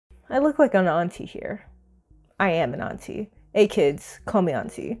I look like an auntie here. I am an auntie. Hey kids, call me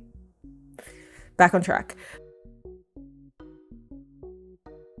auntie. Back on track.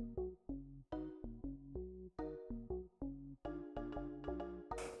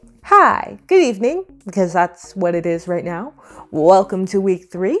 Hi, good evening, because that's what it is right now. Welcome to week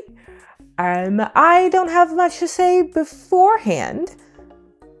 3. I don't have much to say beforehand.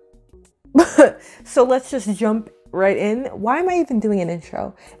 So let's just jump right in. Why am I even doing an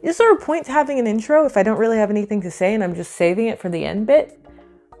intro? Is there a point to having an intro if I don't really have anything to say and I'm just saving it for the end bit?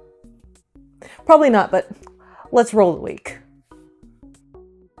 Probably not, but let's roll the week.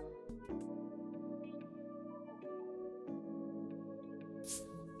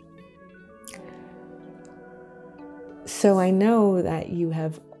 So I know that you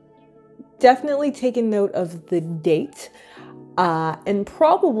have definitely taken note of the date and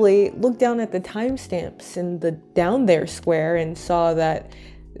probably looked down at the timestamps in the down there square and saw that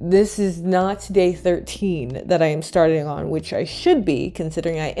this is not day 13 that I am starting on, which I should be,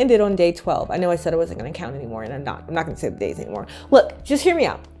 considering I ended on day 12. I know I said I wasn't going to count anymore, and I'm not going to say the days anymore. Look, just hear me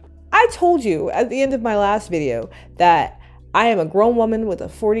out. I told you at the end of my last video that I am a grown woman with a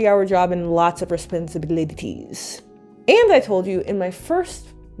 40-hour job and lots of responsibilities. And I told you in my first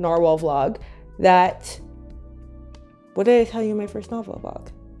Narwhal vlog that... What did I tell you in my first novel vlog?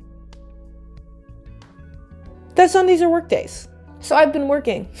 That Sundays are work days. So I've been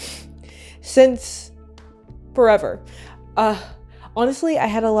working since forever. Honestly, I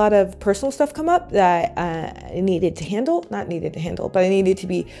had a lot of personal stuff come up that I needed to handle. Not needed to handle, but I needed to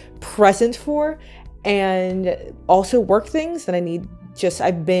be present for. And also work things that I need.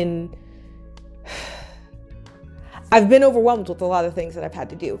 I've been overwhelmed with a lot of things that I've had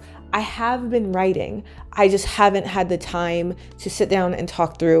to do. I have been writing. I just haven't had the time to sit down and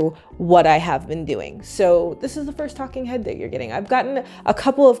talk through what I have been doing. So this is the first talking head that you're getting. I've gotten a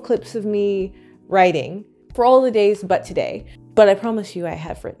couple of clips of me writing for all the days but today, but I promise you I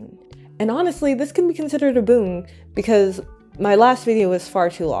have written. And honestly, this can be considered a boon because my last video was far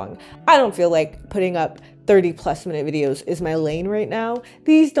too long. I don't feel like putting up 30+ minute videos is my lane right now.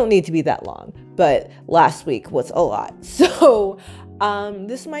 These don't need to be that long, but last week was a lot. So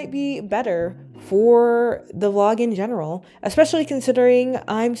this might be better for the vlog in general, especially considering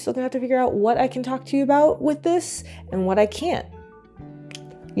I'm still gonna have to figure out what I can talk to you about with this and what I can't.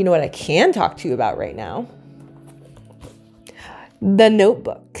 You know what I can talk to you about right now? The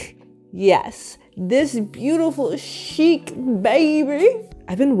notebook. Yes, this beautiful chic baby.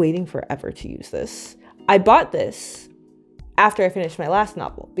 I've been waiting forever to use this. I bought this after I finished my last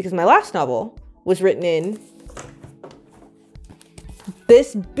novel because my last novel was written in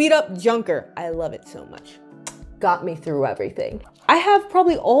this beat up junker. I love it so much. Got me through everything. I have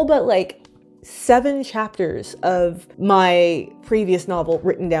probably all but like 7 chapters of my previous novel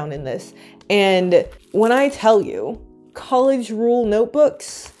written down in this. And when I tell you, college rule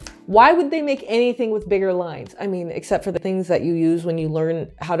notebooks, why would they make anything with bigger lines? I mean, except for the things that you use when you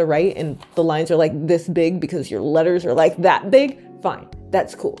learn how to write and the lines are like this big because your letters are like that big, fine,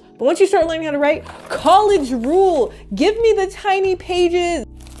 that's cool. But once you start learning how to write, college rule, give me the tiny pages.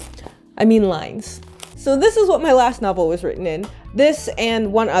 I mean lines. So this is what my last novel was written in. This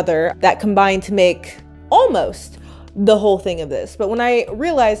and one other that combined to make almost the whole thing of this. But when I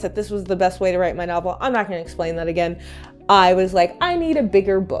realized that this was the best way to write my novel, I'm not gonna explain that again. I was like, I need a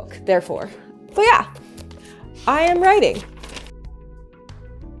bigger book, therefore. But yeah, I am writing.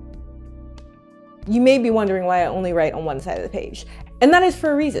 You may be wondering why I only write on one side of the page. And that is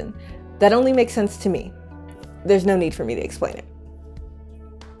for a reason. That only makes sense to me. There's no need for me to explain it.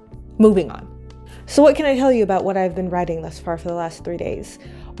 Moving on. So what can I tell you about what I've been writing thus far for the last 3 days?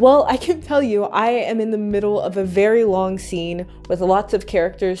 Well, I can tell you I am in the middle of a very long scene with lots of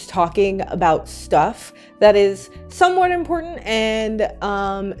characters talking about stuff that is somewhat important and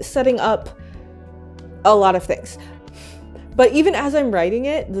setting up a lot of things. But even as I'm writing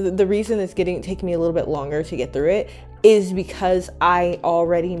it, the reason it's taking me a little bit longer to get through it is because I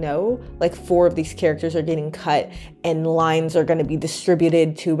already know like 4 of these characters are getting cut and lines are going to be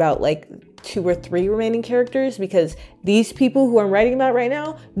distributed to about like 2 or 3 remaining characters because these people who I'm writing about right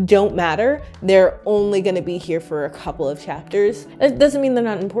now don't matter. They're only going to be here for a couple of chapters. It doesn't mean they're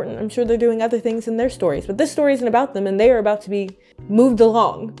not important. I'm sure they're doing other things in their stories, but this story isn't about them and they are about to be moved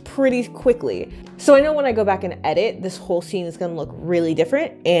along pretty quickly. So I know when I go back and edit, this whole scene is going to look really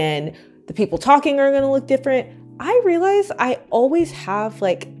different and the people talking are going to look different. I realize I always have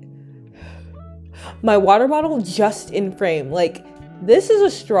like my water bottle just in frame. Like this is a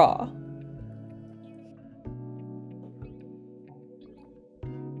straw.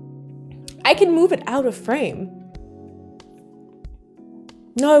 I can move it out of frame.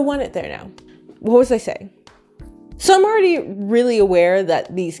 No, I want it there now. What was I saying? So I'm already really aware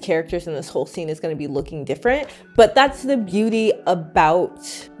that these characters in this whole scene is going to be looking different, but that's the beauty about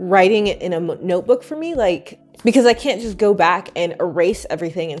writing it in a notebook for me. Like, because I can't just go back and erase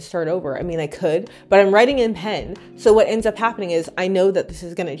everything and start over. I mean, I could, but I'm writing in pen. So what ends up happening is I know that this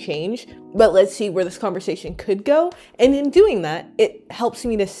is going to change, but let's see where this conversation could go. And in doing that, it helps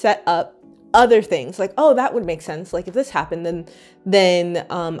me to set up other things like, oh, that would make sense. Like if this happened, then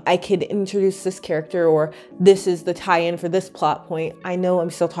I could introduce this character, or this is the tie-in for this plot point. I know I'm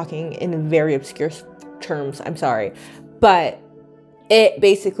still talking in very obscure terms. I'm sorry, but it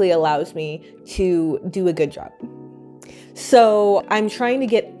basically allows me to do a good job. So I'm trying to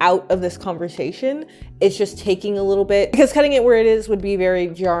get out of this conversation. It's just taking a little bit, because cutting it where it is would be very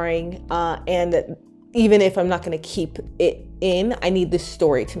jarring. And even if I'm not going to keep it in, I need this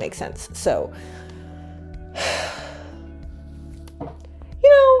story to make sense. So, you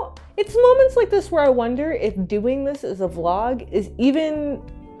know, it's moments like this where I wonder if doing this as a vlog is even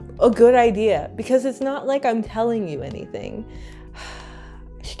a good idea, because it's not like I'm telling you anything.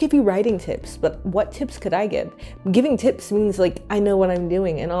 I should give you writing tips, but what tips could I give? Giving tips means like I know what I'm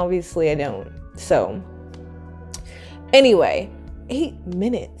doing, and obviously I don't. So anyway, 8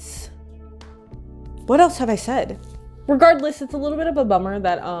 minutes. What else have I said? Regardless, it's a little bit of a bummer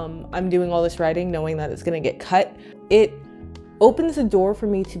that I'm doing all this writing knowing that it's gonna get cut. It opens the door for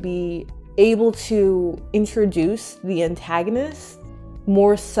me to be able to introduce the antagonist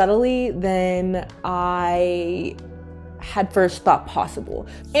more subtly than I had first thought possible.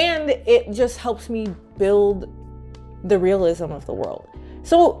 And it just helps me build the realism of the world.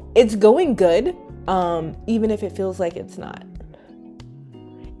 So it's going good, even if it feels like it's not.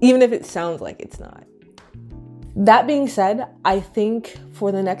 Even if it sounds like it's not. That being said, I think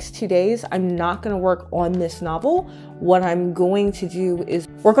for the next 2 days, I'm not gonna work on this novel. What I'm going to do is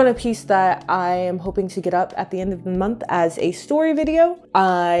work on a piece that I am hoping to get up at the end of the month as a story video.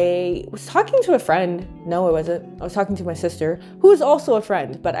 I was talking to a friend. No, I wasn't. I was talking to my sister, who is also a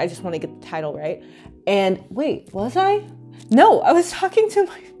friend, but I just want to get the title right. And wait, was I? No, I was talking to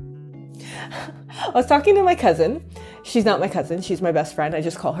my cousin. She's not my cousin. She's my best friend. I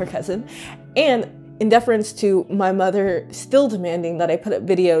just call her cousin. And in deference to my mother still demanding that I put up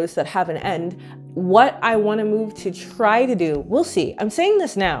videos that have an end, what I want to move to try to do, we'll see. I'm saying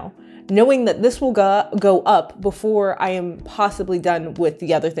this now, knowing that this will go up before I am possibly done with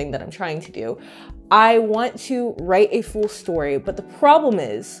the other thing that I'm trying to do. I want to write a full story, but the problem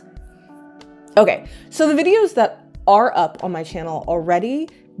is, okay, so the videos that are up on my channel already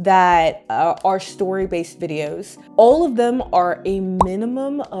that are story-based videos, all of them are a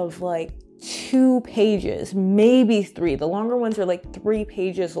minimum of like 2 pages, maybe 3. The longer ones are like 3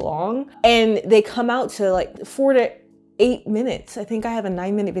 pages long, and they come out to like 4 to 8 minutes. I think I have a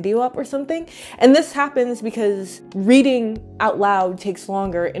 9-minute video up or something. And this happens because reading out loud takes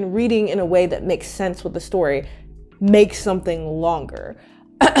longer, and reading in a way that makes sense with the story makes something longer.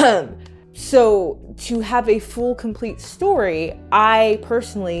 So to have a full complete story, I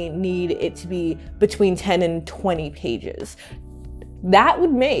personally need it to be between 10 and 20 pages. That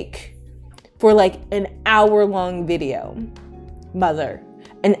would make for like an hour-long video. Mother,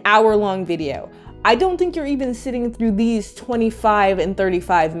 an hour-long video. I don't think you're even sitting through these 25 and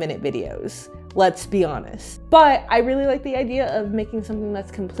 35-minute videos. Let's be honest. But I really like the idea of making something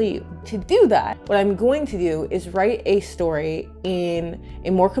that's complete. To do that, what I'm going to do is write a story in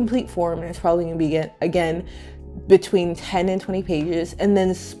a more complete form, and it's probably gonna be, again, between 10 and 20 pages, and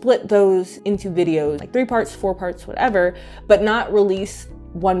then split those into videos, like 3 parts, 4 parts, whatever, but not release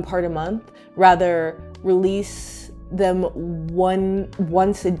 1 part a month, rather release them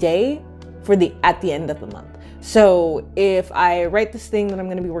once a day at the end of the month. So if I write this thing that I'm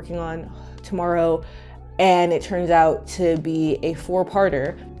gonna be working on tomorrow, and it turns out to be a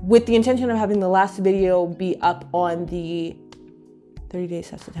 4-parter, with the intention of having the last video be up on the 30 days,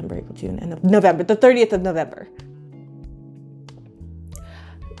 that's September, April, June, end of November, the 30th of November.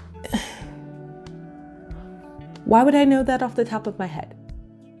 Why would I know that off the top of my head?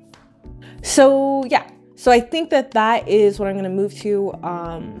 So yeah, so I think that that is what I'm gonna move to,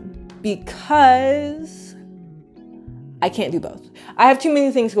 because I can't do both. I have too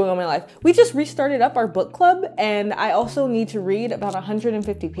many things going on in my life. We just restarted up our book club, and I also need to read about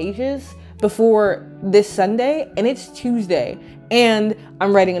 150 pages before this Sunday, and it's Tuesday, and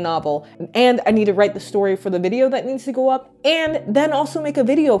I'm writing a novel, and I need to write the story for the video that needs to go up, and then also make a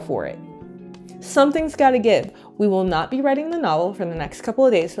video for it. Something's gotta give. We will not be writing the novel for the next couple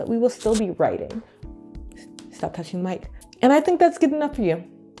of days, but we will still be writing. Stop touching the mic. And I think that's good enough for you,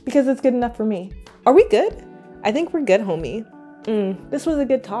 because it's good enough for me. Are we good? I think we're good, homie. This was a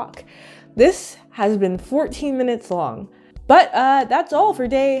good talk. This has been 14 minutes long, but that's all for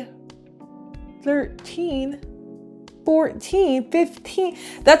day 13, 14, 15.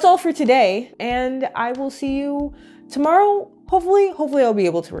 That's all for today, and I will see you tomorrow. Hopefully I'll be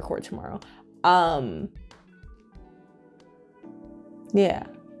able to record tomorrow. Yeah.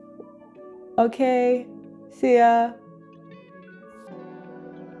 Okay. See ya.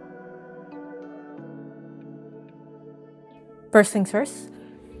 First things first,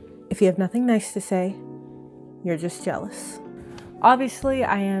 if you have nothing nice to say, you're just jealous. Obviously,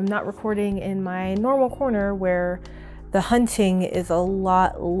 I am not recording in my normal corner where the hunting is a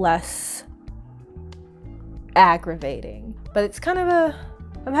lot less aggravating, but it's kind of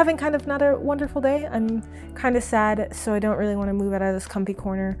I'm having kind of not a wonderful day. I'm kind of sad, so I don't really want to move out of this comfy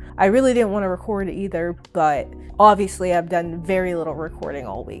corner. I really didn't want to record either, but obviously I've done very little recording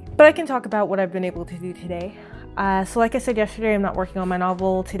all week. But I can talk about what I've been able to do today. So like I said yesterday, I'm not working on my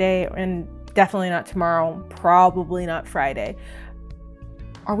novel today, and definitely not tomorrow, probably not Friday.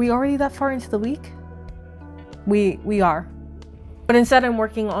 Are we already that far into the week? We are. But instead I'm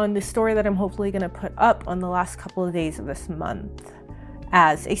working on the story that I'm hopefully going to put up on the last couple of days of this month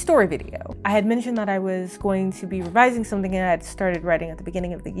as a story video. I had mentioned that I was going to be revising something that I had started writing at the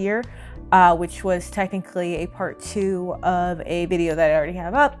beginning of the year, which was technically a part 2 of a video that I already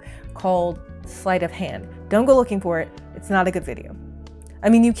have up called Sleight of Hand. Don't go looking for it. It's not a good video. I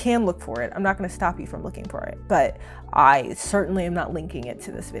mean, you can look for it. I'm not going to stop you from looking for it, but I certainly am not linking it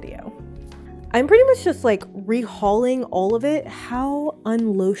to this video. I'm pretty much just like rehauling all of it. How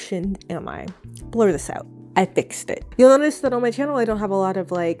unlotioned am I? Blur this out. I fixed it. You'll notice that on my channel, I don't have a lot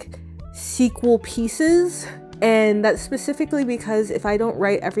of like sequel pieces. And that's specifically because if I don't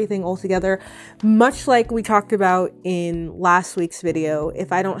write everything all together, much like we talked about in last week's video,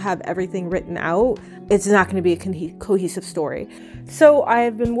 if I don't have everything written out, it's not going to be a cohesive story. So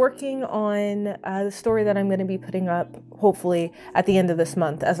I've been working on the story that I'm going to be putting up, hopefully at the end of this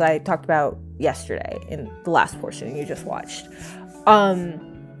month, as I talked about yesterday in the last portion you just watched.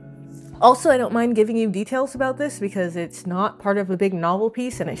 Also, I don't mind giving you details about this because it's not part of a big novel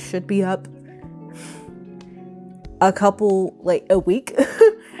piece and it should be up a week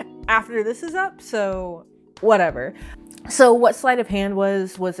after this is up, so whatever. So what Sleight of Hand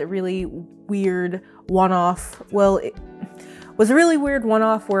was a really weird one-off. Well, it was a really weird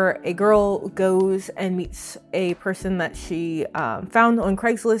one-off where a girl goes and meets a person that she found on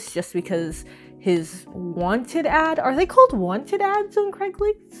Craigslist just because his wanted ad, are they called wanted ads on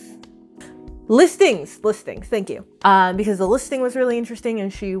Craigslist? Listings, thank you. Because the listing was really interesting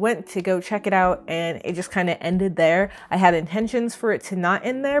and she went to go check it out and it just kind of ended there. I had intentions for it to not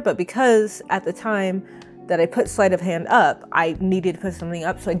end there, but because at the time that I put Sleight of Hand up, I needed to put something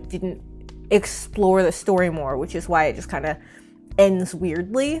up, so I didn't explore the story more, which is why it just kind of ends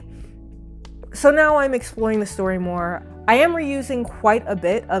weirdly. So now I'm exploring the story more. I am reusing quite a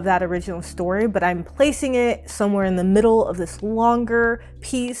bit of that original story, but I'm placing it somewhere in the middle of this longer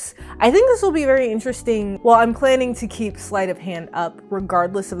piece. I think this will be very interesting. Well, I'm planning to keep Sleight of Hand up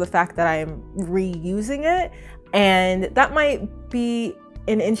regardless of the fact that I am reusing it. And that might be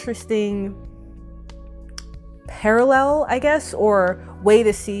an interesting parallel, I guess, or way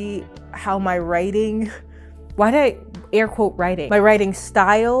to see how my writing, why did I air quote writing? My writing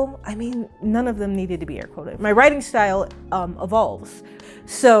style, I mean, none of them needed to be air quoted. My writing style evolves.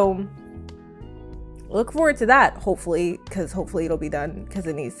 So look forward to that, hopefully, because hopefully it'll be done because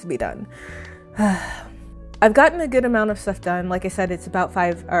it needs to be done. I've gotten a good amount of stuff done. Like I said, it's about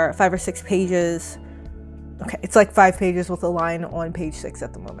 5 or 6 pages. Okay, it's like 5 pages with a line on page 6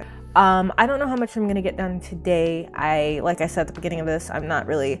 at the moment. I don't know how much I'm gonna get done today. Like I said at the beginning of this, I'm not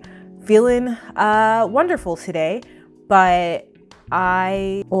really feeling wonderful today, but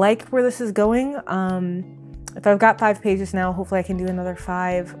I like where this is going. If I've got 5 pages now, hopefully I can do another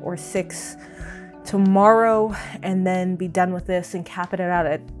 5 or 6 tomorrow and then be done with this and cap it out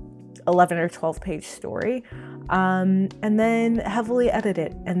at 11 or 12 page story. And then heavily edit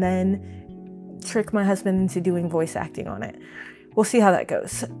it and then trick my husband into doing voice acting on it. We'll see how that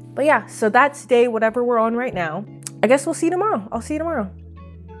goes. But yeah, so that's day whatever we're on right now. I guess we'll see you tomorrow. I'll see you tomorrow.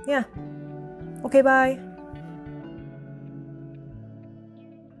 Yeah. Okay, bye.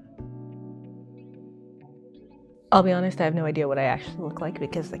 I'll be honest, I have no idea what I actually look like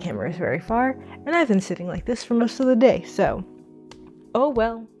because the camera is very far, and I've been sitting like this for most of the day, so. Oh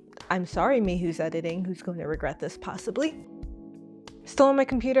well, I'm sorry me who's editing, who's going to regret this possibly. Still on my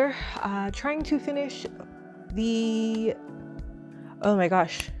computer, trying to finish the, oh my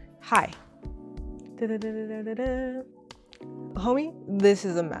gosh, hi. Homie, this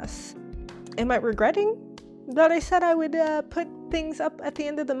is a mess. Am I regretting? that I said I would put things up at the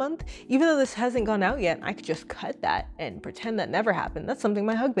end of the month. Even though this hasn't gone out yet, I could just cut that and pretend that never happened. That's something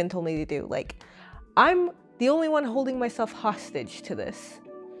my husband told me to do. Like, I'm the only one holding myself hostage to this.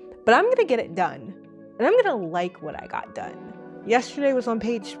 But I'm gonna get it done. And I'm gonna like what I got done. Yesterday was on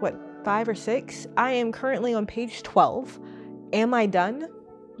page, what, 5 or 6? I am currently on page 12. Am I done?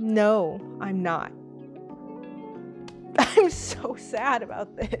 No, I'm not. I'm so sad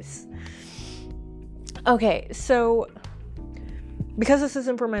about this. Okay, so because this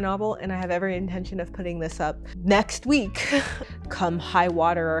isn't for my novel and I have every intention of putting this up next week, come high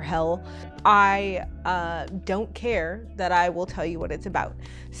water or hell, I don't care that I will tell you what it's about.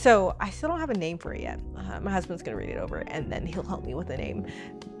 So I still don't have a name for it yet. My husband's gonna read it over and then he'll help me with a name,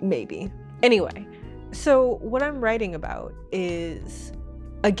 maybe. Anyway, so what I'm writing about is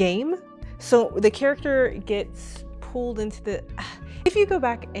a game. So the character gets pulled into the... If you go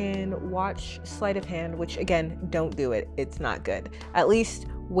back and watch Sleight of Hand, which again, don't do it, it's not good. At least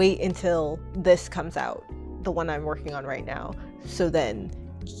wait until this comes out, the one I'm working on right now, so then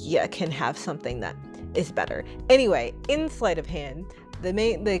you can have something that is better. Anyway, in Sleight of Hand,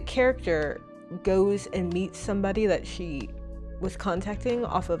 the character goes and meets somebody that she was contacting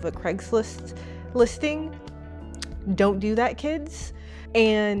off of a Craigslist listing. Don't do that, kids.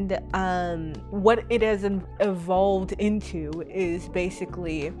 And what it has evolved into is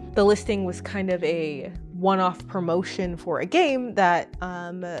basically the listing was kind of a one-off promotion for a game that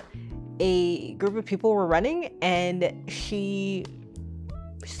a group of people were running, and she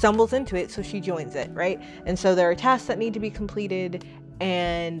stumbles into it, so she joins it, right? And so there are tasks that need to be completed,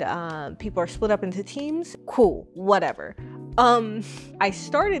 and people are split up into teams. Cool, whatever. I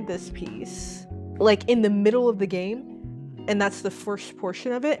started this piece like in the middle of the game, and that's the first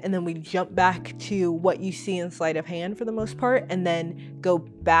portion of it, and then we jump back to what you see in Sleight of Hand for the most part, and then go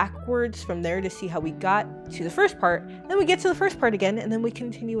backwards from there to see how we got to the first part. Then we get to the first part again, and then we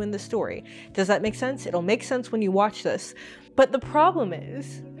continue in the story. Does that make sense? It'll make sense when you watch this. But the problem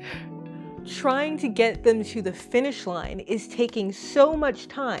is, trying to get them to the finish line is taking so much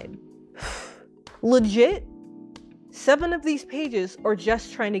time. Legit, 7 of these pages are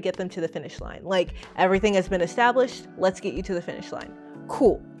just trying to get them to the finish line. Like, everything has been established, let's get you to the finish line.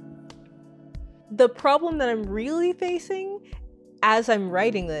 Cool. The problem that I'm really facing as I'm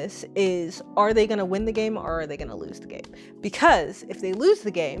writing this is, are they gonna win the game or are they gonna lose the game? Because if they lose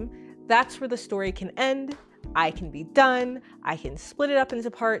the game, that's where the story can end. I can be done. I can split it up into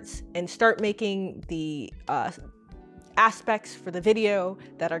parts and start making the aspects for the video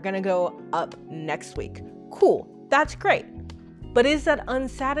that are gonna go up next week. Cool. That's great. But is that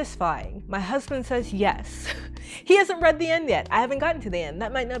unsatisfying? My husband says yes. He hasn't read the end yet. I haven't gotten to the end.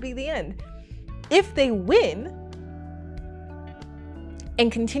 That might not be the end. If they win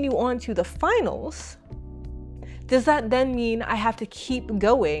and continue on to the finals, does that then mean I have to keep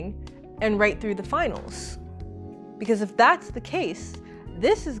going and write through the finals? Because if that's the case,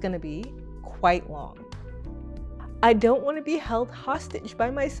 this is going to be quite long. I don't want to be held hostage by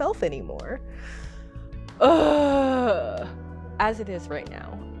myself anymore. As it is right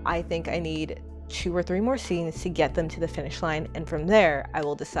now, I think I need 2 or 3 more scenes to get them to the finish line, and from there I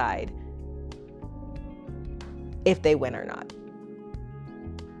will decide if they win or not.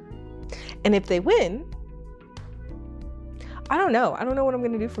 And if they win, I don't know what I'm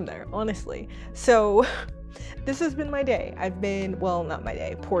gonna do from there, honestly. So this has been my day. Well, not my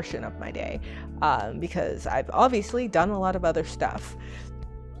day, portion of my day, because I've obviously done a lot of other stuff.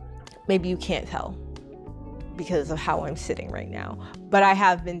 Maybe you can't tell because of how I'm sitting right now, but I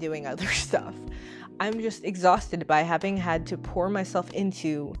have been doing other stuff. I'm just exhausted by having had to pour myself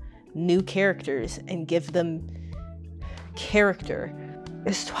into new characters and give them character.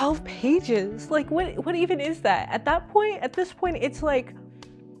 It's 12 pages. Like, what even is that? At this point, it's like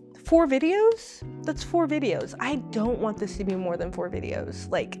 4 videos? That's 4 videos. I don't want this to be more than 4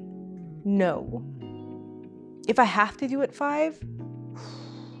 videos. Like, no. If I have to do it 5,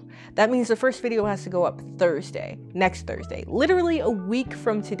 that means the first video has to go up Thursday, next Thursday, literally a week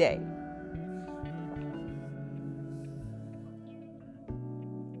from today.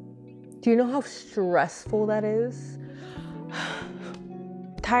 Do you know how stressful that is?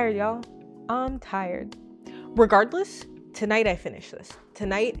 Tired, y'all. I'm tired. Regardless, tonight I finish this.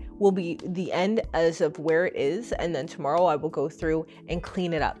 Tonight will be the end as of where it is, and then tomorrow I will go through and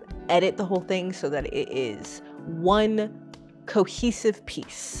clean it up, edit the whole thing so that it is one cohesive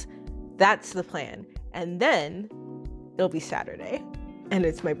piece. That's the plan. And then it'll be Saturday, and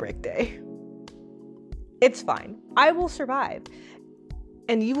it's my break day. It's fine. I will survive.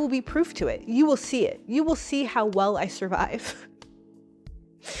 And you will be proof to it. You will see it. You will see how well I survive.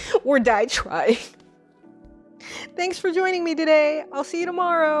 Or die trying. Thanks for joining me today. I'll see you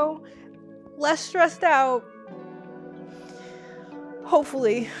tomorrow. Less stressed out.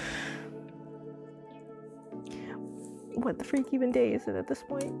 Hopefully. What the freak even day is it at this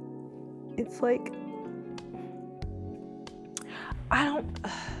point? It's like, are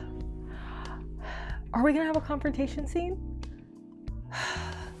we gonna have a confrontation scene?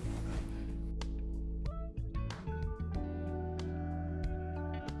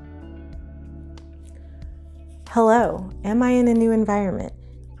 Hello, am I in a new environment?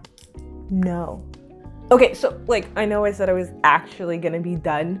 No. Okay, so like, I know I said I was actually gonna be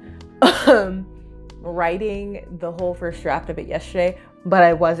done writing the whole first draft of it yesterday, but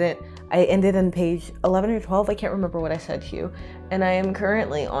I wasn't. I ended on page 11 or 12. I can't remember what I said to you. And I am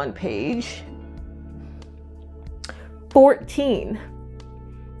currently on page 14.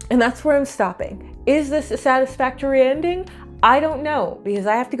 And that's where I'm stopping. Is this a satisfactory ending? I don't know, because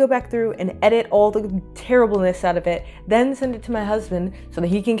I have to go back through and edit all the terribleness out of it, then send it to my husband so that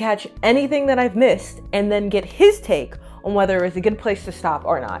he can catch anything that I've missed and then get his take on whether it was a good place to stop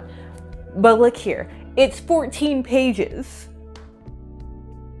or not. But look here, it's 14 pages.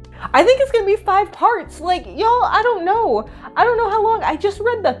 I think it's gonna be 5 parts. Like, y'all, I don't know. I don't know how long. I just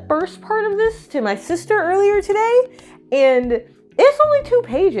read the first part of this to my sister earlier today, and it's only 2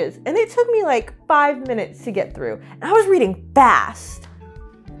 pages, and it took me like 5 minutes to get through. And I was reading fast.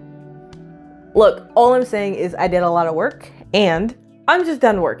 Look, all I'm saying is I did a lot of work, and I'm just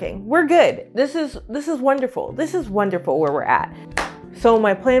done working. We're good. This is wonderful. This is wonderful where we're at. So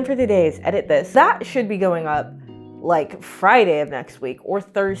my plan for today is edit this. That should be going up like Friday of next week or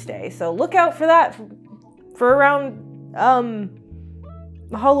Thursday. So look out for that for around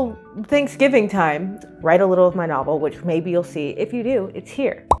Thanksgiving time. Write a little of my novel, which maybe you'll see. If you do, it's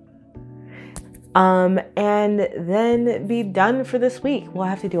here. And then be done for this week. We'll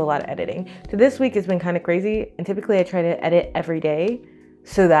have to do a lot of editing. So this week has been kind of crazy, and typically I try to edit every day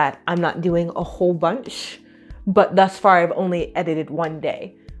so that I'm not doing a whole bunch. But thus far, I've only edited 1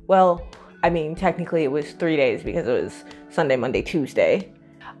 day. Well, I mean, technically it was 3 days because it was Sunday, Monday, Tuesday.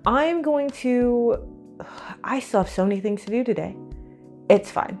 I still have so many things to do today.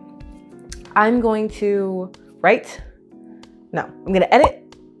 It's fine. I'm going to write. No, I'm going to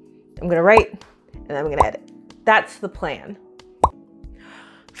edit. I'm going to write, and then I'm going to edit. That's the plan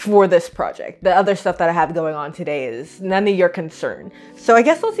for this project. The other stuff that I have going on today is none of your concern. So I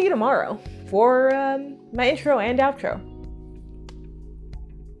guess I'll see you tomorrow for my intro and outro.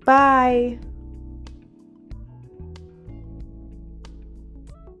 Bye.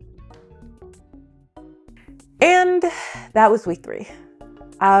 And that was week 3.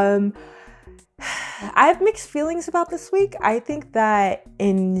 I have mixed feelings about this week. I think that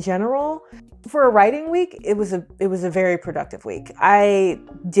in general, for a writing week, it was a very productive week. I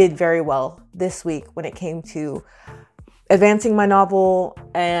did very well this week when it came to advancing my novel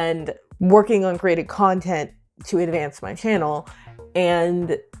and working on creating content to advance my channel,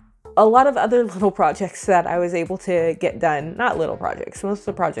 and a lot of other little projects that I was able to get done. Not little projects. Most of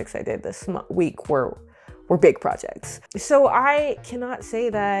the projects I did this week were big projects. So I cannot say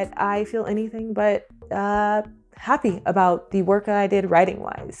that I feel anything but happy about the work that I did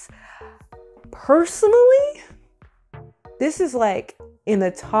writing-wise. Personally, this is like in the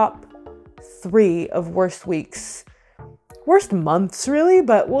top 3 of worst weeks, worst months really,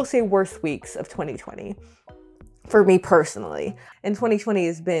 but we'll say worst weeks of 2020 for me personally. And 2020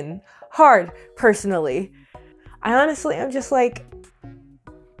 has been hard personally. I'm just like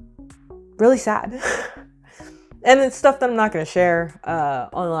really sad. And it's stuff that I'm not going to share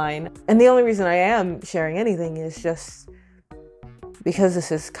online. And the only reason I am sharing anything is just because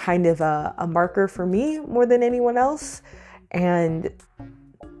this is kind of a marker for me more than anyone else. And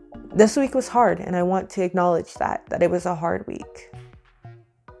this week was hard, and I want to acknowledge that it was a hard week.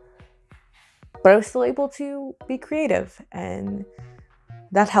 But I was still able to be creative, and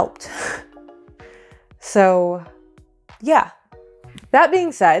that helped. So, yeah. That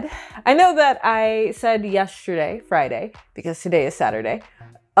being said, I know that I said yesterday, Friday, because today is Saturday,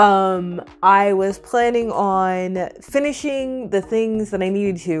 I was planning on finishing the things that I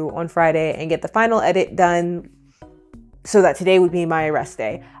needed to on Friday and get the final edit done so that today would be my rest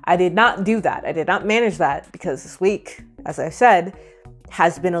day. I did not do that. I did not manage that because this week, as I said,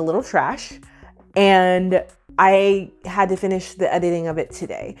 has been a little trash, and I had to finish the editing of it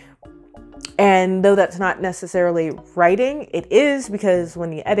today. And though that's not necessarily writing, it is, because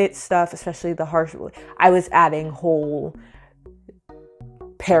when you edit stuff, especially the harsh, I was adding whole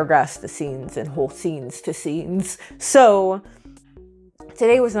paragraphs to scenes and whole scenes to scenes. So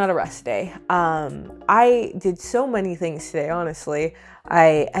today was not a rest day. I did so many things today, honestly.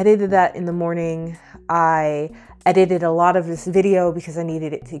 I edited that in the morning. I edited a lot of this video because I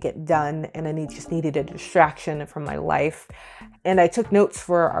needed it to get done, and I just needed a distraction from my life. And I took notes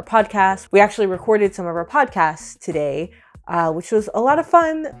for our podcast. We actually recorded some of our podcasts today, which was a lot of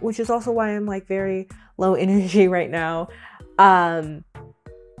fun, which is also why I'm like very low energy right now. It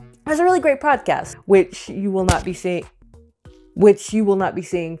was a really great podcast, which you will not be seeing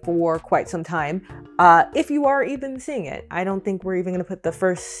for quite some time. If you are even seeing it, I don't think we're even going to put the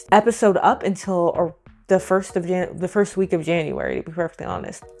first episode up until the first week of January, to be perfectly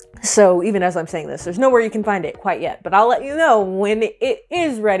honest. So even as I'm saying this, there's nowhere you can find it quite yet, but I'll let you know when it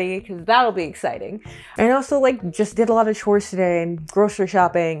is ready, because that'll be exciting. And also like just did a lot of chores today and grocery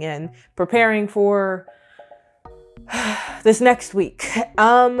shopping and preparing for this next week.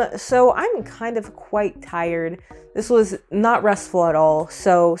 So I'm kind of quite tired. This was not restful at all.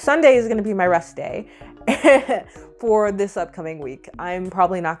 So Sunday is going to be my rest day for this upcoming week. I'm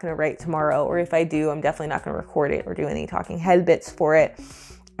probably not going to write tomorrow, or if I do, I'm definitely not going to record it or do any talking head bits for it.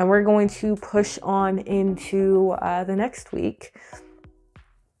 And we're going to push on into the next week,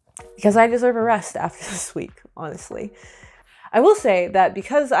 because I deserve a rest after this week, honestly. I will say that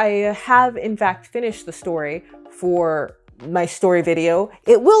because I have in fact finished the story for my story video,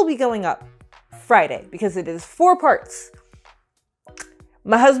 it will be going up Friday because it is 4 parts.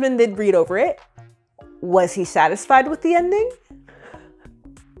 My husband did read over it. Was he satisfied with the ending?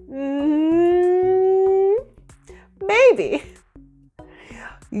 Maybe.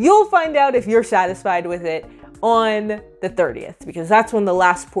 You'll find out if you're satisfied with it on the 30th, because that's when the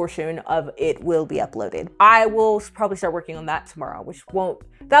last portion of it will be uploaded. I will probably start working on that tomorrow,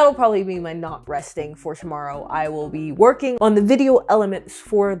 that'll probably be my not resting for tomorrow. I will be working on the video elements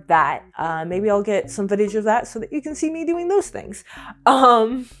for that. Maybe I'll get some footage of that so that you can see me doing those things.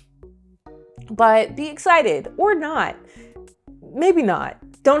 But be excited, or not. Maybe not.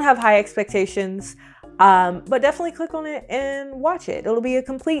 Don't have high expectations. But definitely click on it and watch it. It'll be a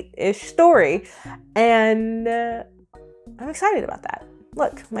complete-ish story. And I'm excited about that.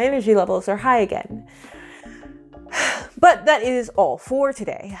 Look, my energy levels are high again. But that is all for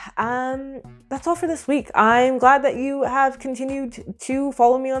today. That's all for this week. I'm glad that you have continued to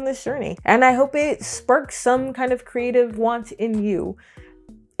follow me on this journey. And I hope it sparks some kind of creative want in you,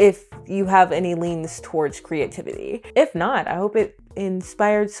 if you have any leans towards creativity. If not, I hope it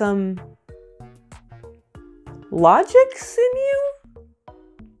inspired some logics in you.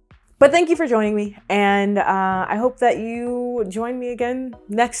 But thank you for joining me, and I hope that you join me again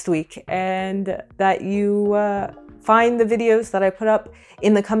next week, and that you find the videos that I put up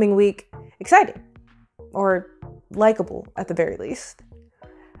in the coming week exciting or likable at the very least.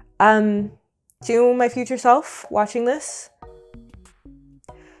 To my future self watching this,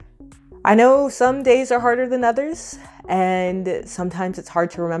 I know some days are harder than others, and sometimes it's hard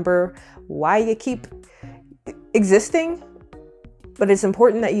to remember why you keep existing, but it's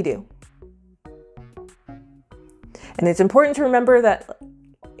important that you do. And it's important to remember that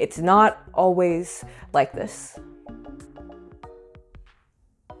it's not always like this.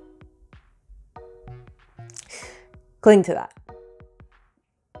 Cling to that.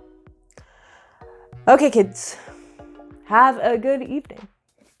 Okay, kids, have a good evening.